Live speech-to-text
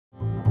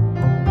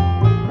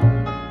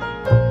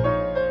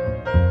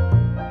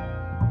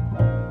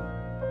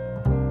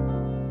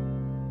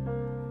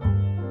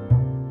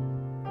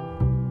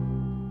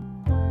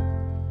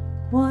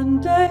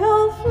Someday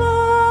I'll fly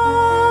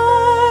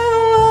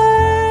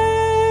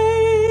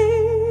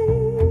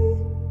away.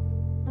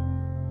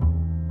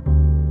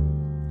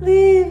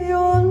 Leave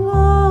your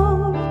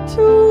love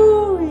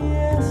to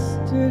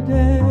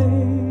yesterday.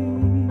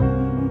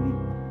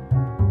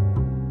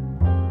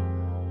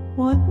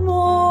 What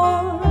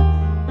more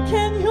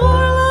can your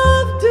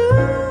love do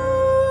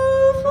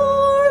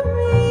for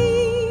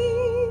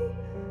me?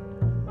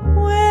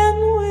 When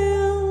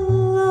will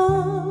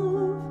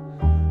love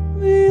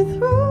be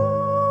through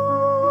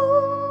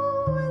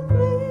with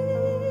me?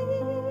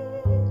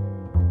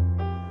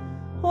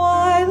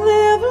 Why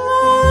live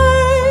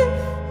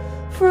life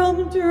from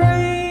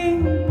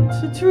dream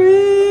to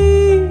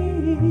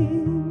dream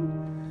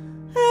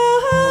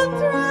and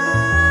dread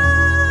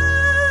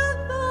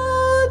the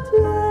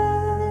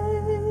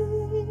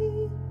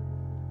day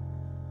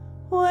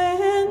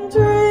when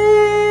dreaming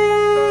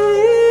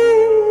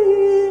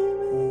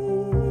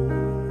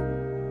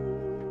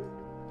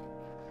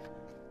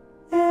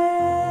ends?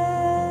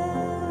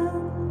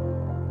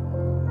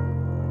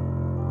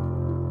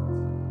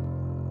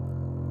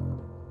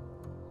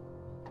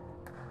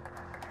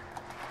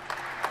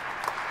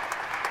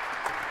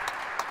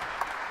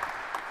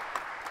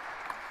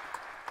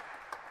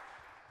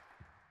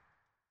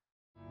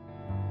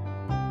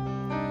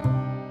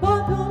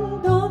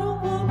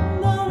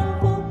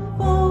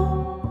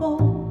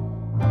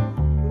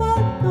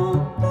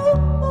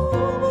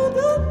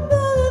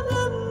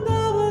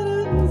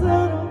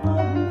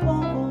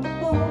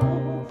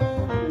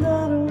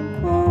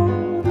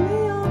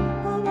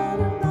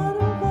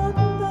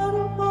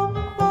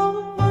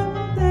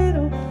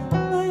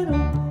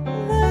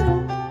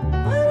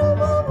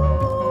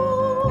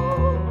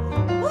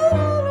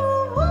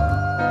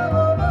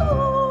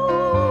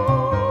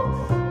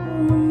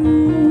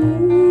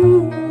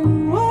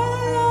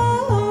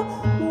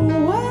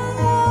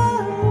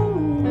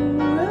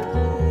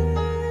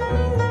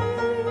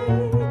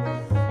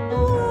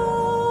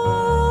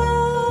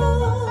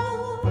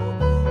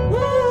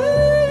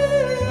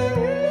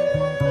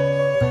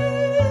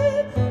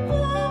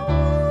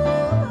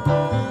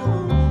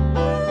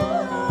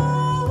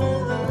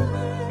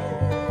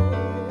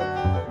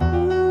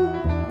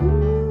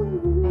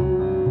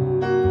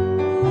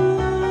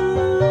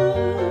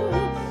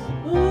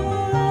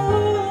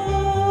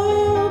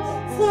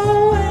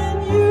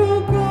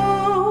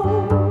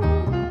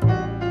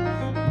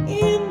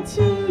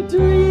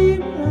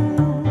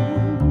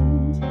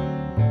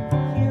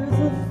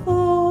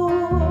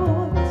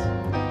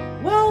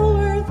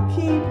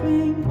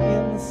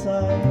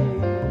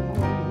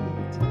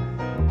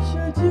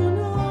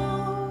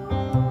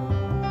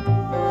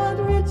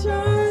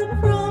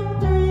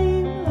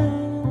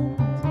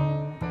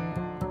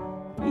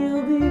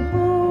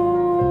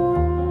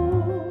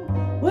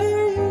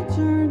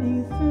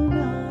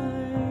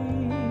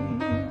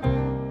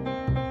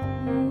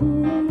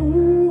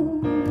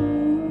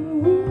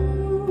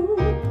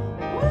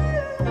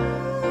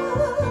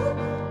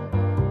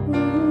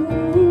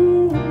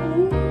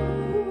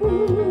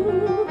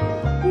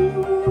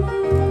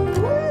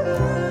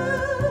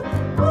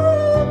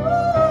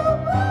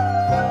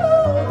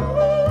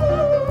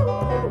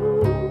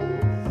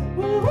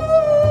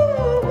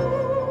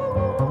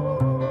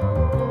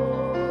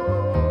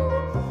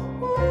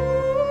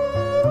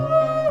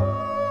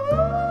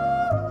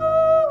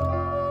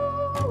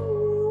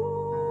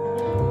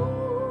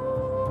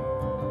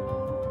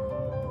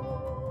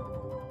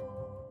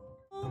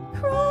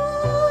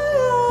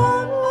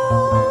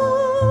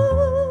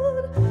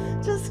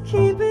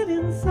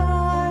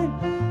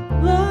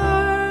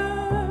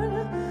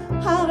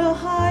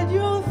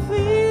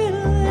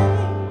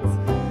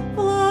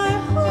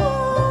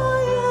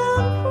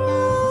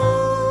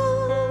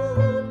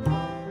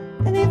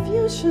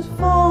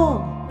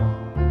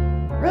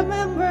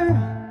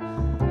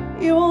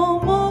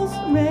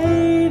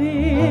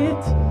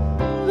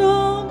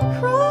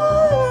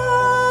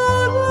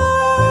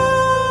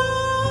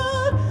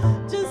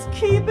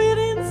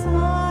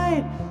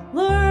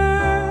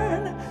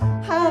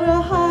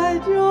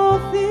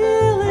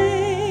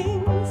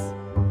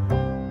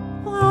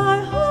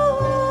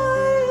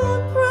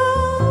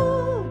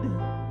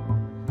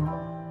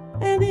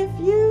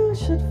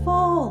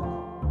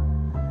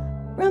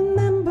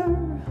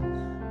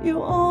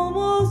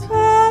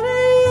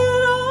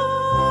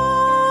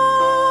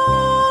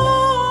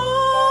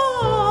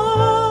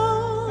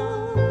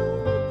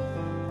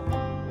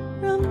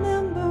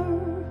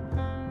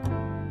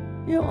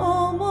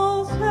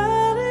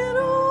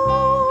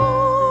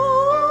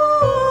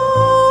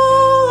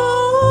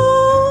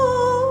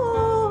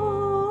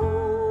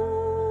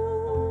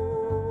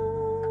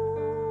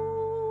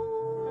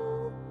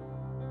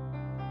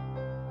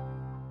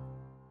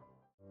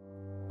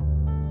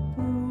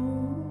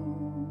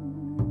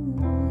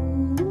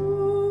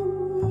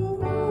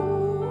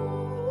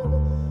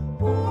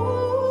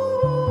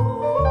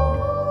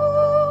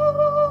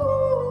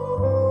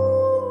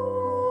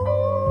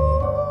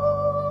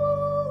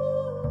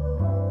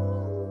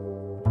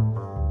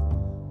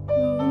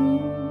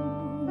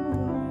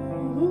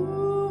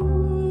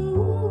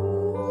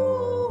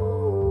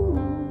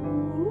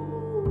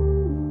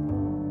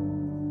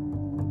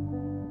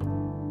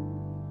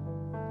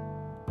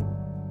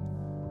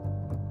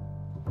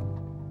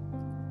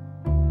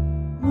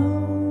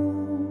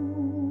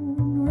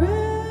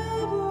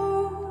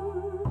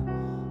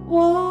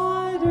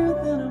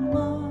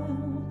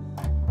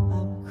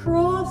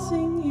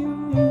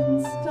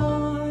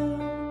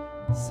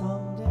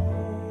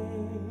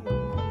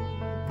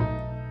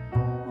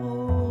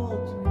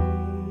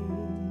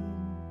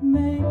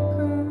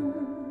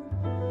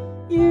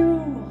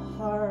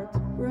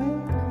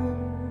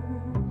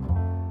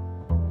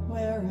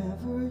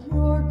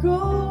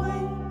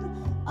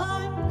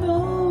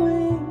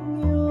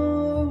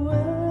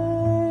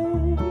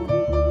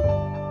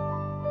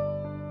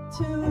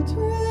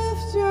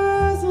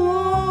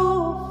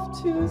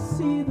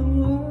 the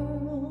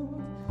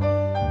world.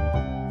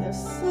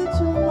 There's such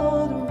a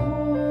lot of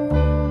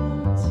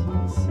worlds to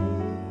see.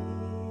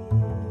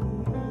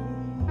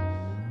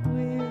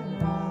 We're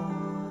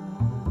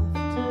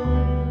after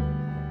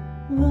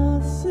the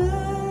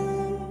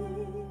same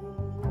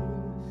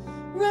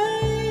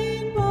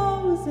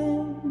rainbows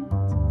and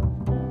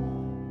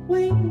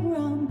waiting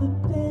round the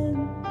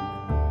bend.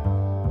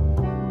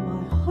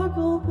 My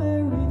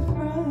huckleberry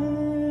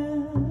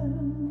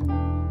friend,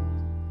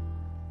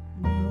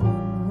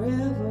 Moon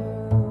River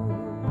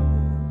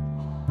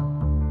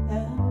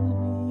and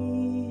me.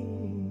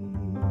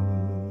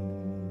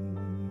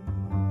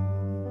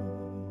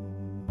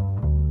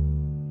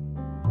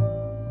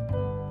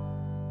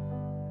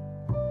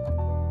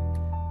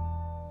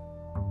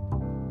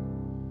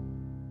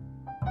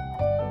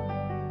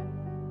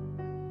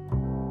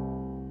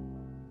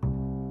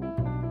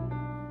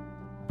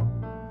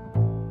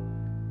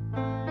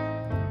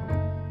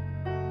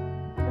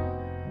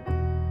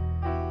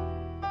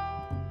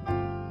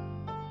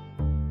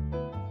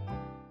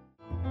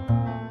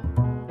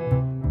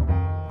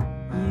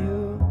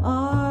 You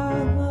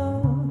are the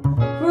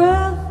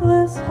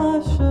breathless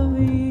hush of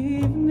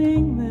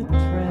evening that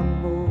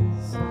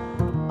trembles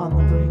on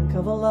the brink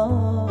of a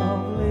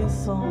lovely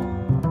song.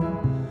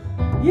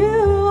 You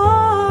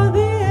are the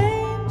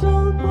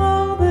angel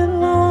glow that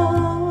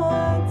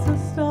lights a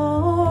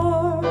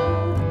star.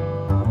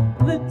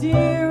 The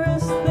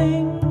dearest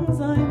things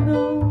I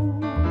know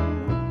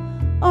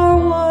are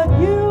what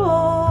you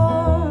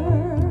are.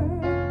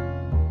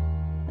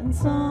 And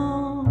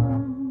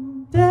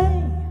someday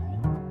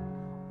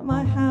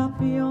my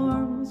happy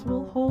arms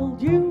will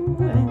hold you,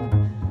 and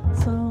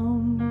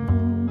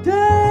someday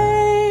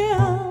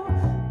I'll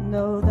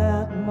know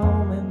that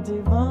moment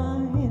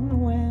divine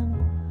when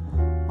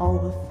all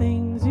the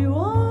things you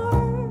are,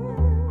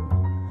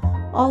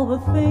 all the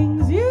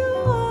things you